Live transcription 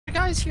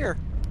guys here.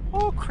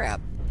 Oh crap.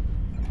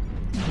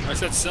 I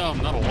said some,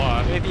 not a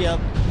lot. Maybe up.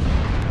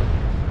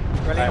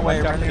 Running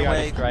away, running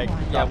away. Strike.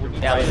 Yeah, we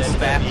need Let's to go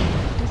back.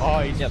 Oh,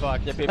 he's Yep.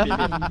 fucked. Yep, yep, yep, yep.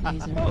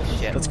 Oh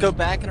shit. Let's go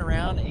back and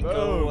around and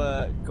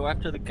go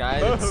after the guy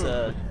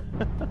that's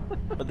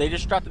but they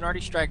just dropped an arty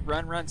strike.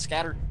 Run,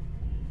 scatter.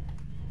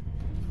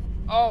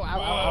 Oh, ow,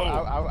 ow,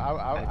 ow, ow, ow,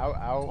 ow,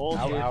 ow, Told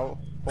ow, you. ow.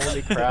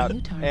 Holy crap.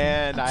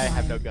 And I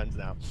have no guns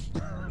now.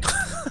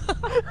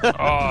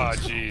 Oh,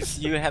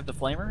 jeez. You have the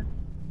flamer?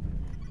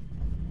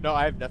 No,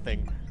 I have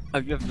nothing. Oh,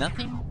 you have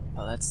nothing?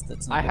 Oh, that's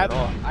not I good have at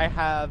all. I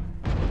have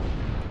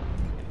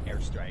an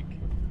airstrike.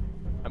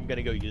 I'm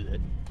gonna go use it.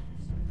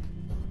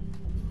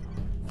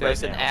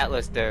 There's Right an now.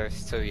 Atlas there,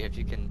 so if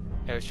you can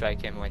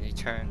airstrike him when he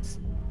turns.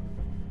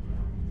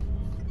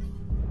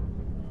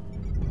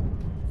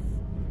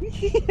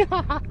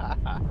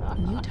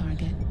 New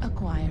target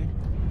acquired.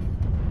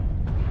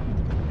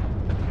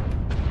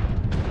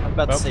 I'm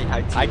about to say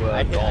hi to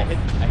I Dolph.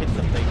 hit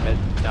something, but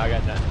now I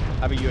got nothing.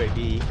 I have a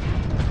UAV.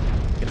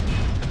 I'm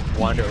gonna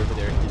wander over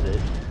there and use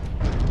it.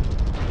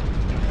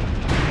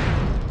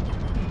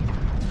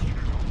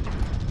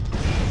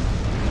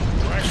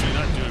 We're actually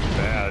not doing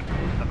bad.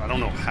 I don't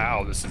know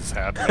how this is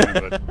happening,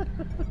 but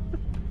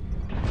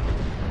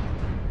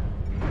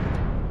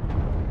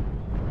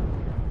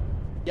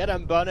Get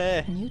him,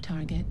 bunny! New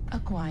target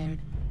acquired.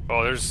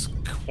 oh, there's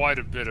quite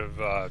a bit of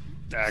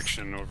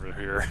action over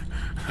here.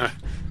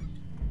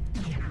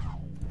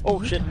 Oh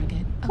New shit.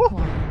 target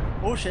acquired.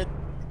 Oh shit.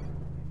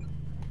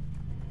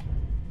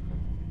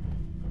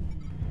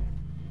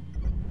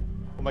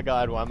 Oh my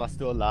god, why am I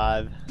still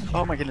alive?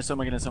 Oh my goodness, oh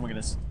my goodness, oh my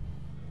goodness.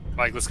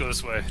 Mike, let's go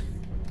this way.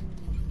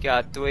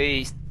 Got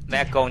 3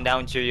 mech going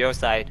down to your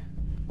side.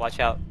 Watch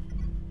out.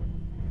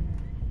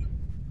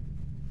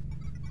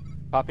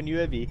 Popping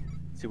UAV.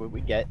 See what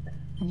we get.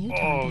 New Oh,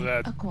 target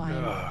that.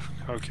 acquired.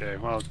 Okay,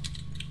 well,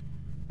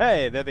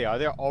 Hey, there they are.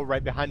 They're all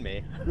right behind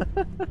me.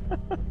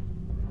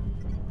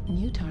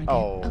 New target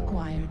Oh.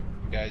 acquired.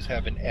 You guys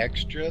have an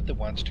extra that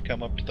wants to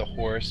come up to the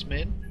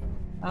horseman?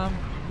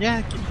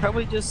 Yeah,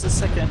 probably just a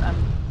second.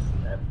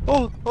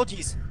 Oh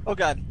jeez. Oh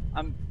god.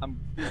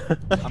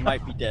 I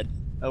might be dead.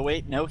 Oh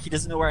wait, no, he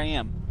doesn't know where I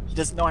am. He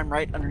doesn't know I'm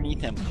right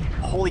underneath him.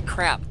 Holy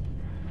crap.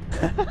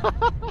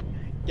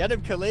 Get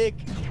him, Kalik!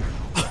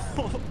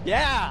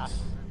 Yeah!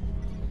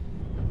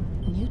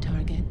 New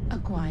target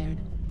acquired.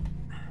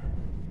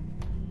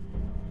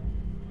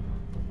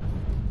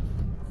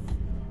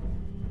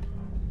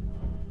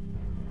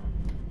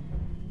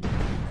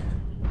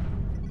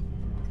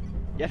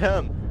 Get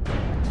him!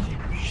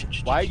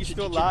 Why are you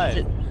still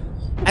alive?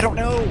 I don't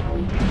know.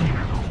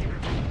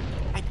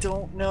 I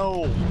don't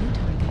know. New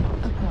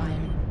target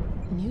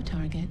acquired. New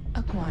target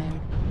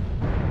acquired.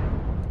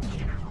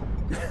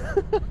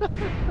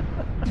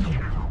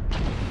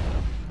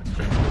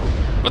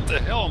 what the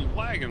hell? I'm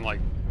lagging like.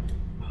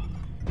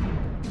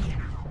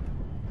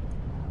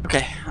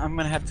 Okay, I'm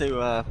gonna have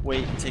to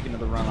wait and take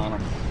another run on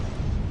him.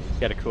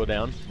 Gotta cool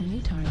down.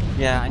 New target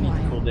Yeah, I need to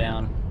acquired. cool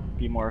down,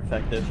 be more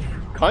effective.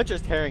 Conch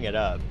just tearing it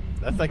up.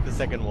 That's like the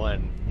second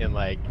one in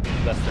like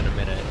less than a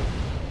minute.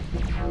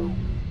 Heat level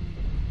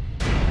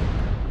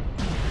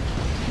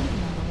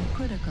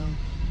critical.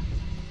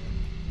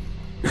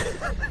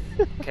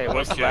 Okay,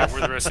 what's Okay, left?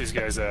 where the rest of these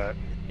guys at?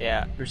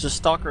 Yeah, There's a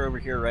stalker over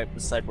here right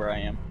beside where I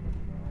am.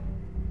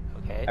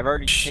 okay. I've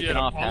already Shit, taken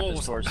off I'm half his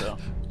almost- torso.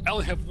 I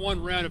only have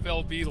 1 round of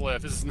LB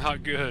left. This is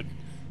not good.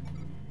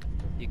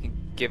 You can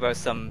give us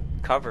some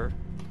cover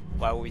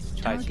while we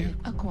try to. Target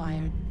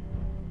acquired.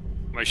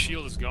 My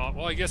shield is gone.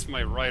 Well, I guess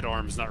my right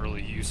arm is not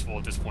really useful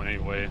at this point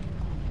anyway.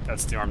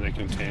 That's the arm that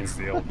contains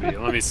the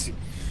LB. Let me see.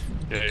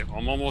 Yeah,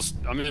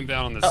 I'm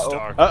inbound on this Uh-oh.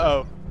 stalker.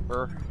 Uh-oh.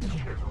 Or,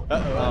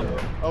 Uh-oh.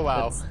 Oh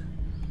wow. that's-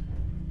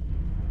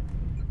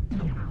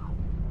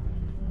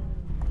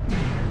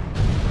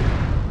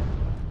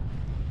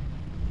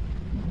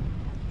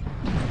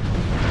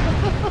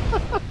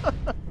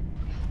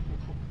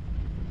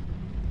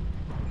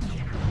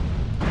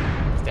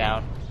 It's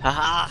down.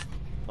 Haha!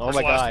 Oh Where's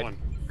my the last god. one?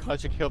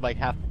 Conch killed like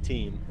half the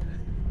team.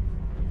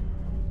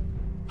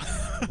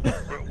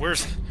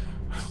 Where's...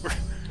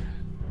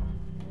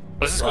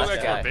 Let's just go Last back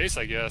to guy. our base,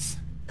 I guess.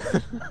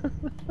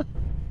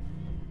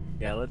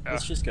 Yeah,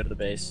 let's just go to the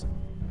base.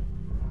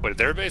 Wait,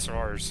 their base or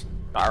ours?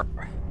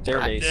 Their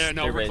base. Yeah,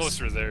 no, their we're base.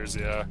 closer to theirs,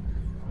 yeah.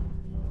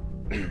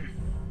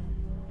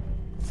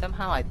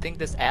 Somehow I think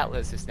this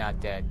Atlas is not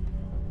dead.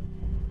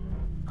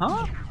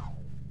 Huh?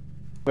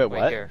 Wait, Right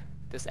what? here.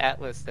 This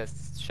Atlas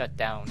that's shut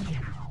down.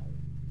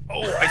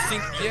 Oh, I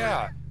think,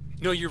 yeah.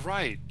 No, you're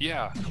right,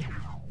 yeah.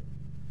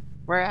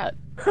 Where at?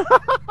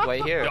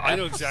 Right here. Yeah, I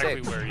know F6.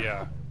 exactly where,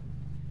 yeah.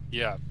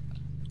 Yeah.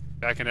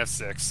 Back in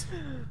F6.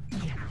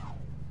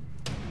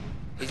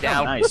 He's Oh,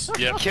 down. nice.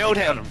 Yep. Killed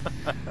got him.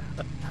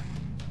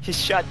 He's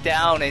shut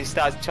down and he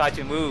starts trying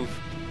to move.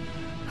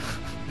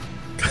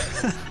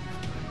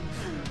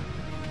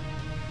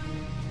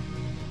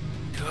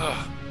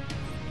 Ugh.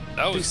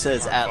 That was Who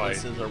says a hard fight.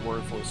 atlases are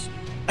worthless?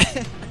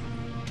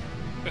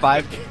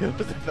 5 kills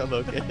with the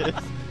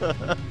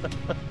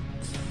Locust.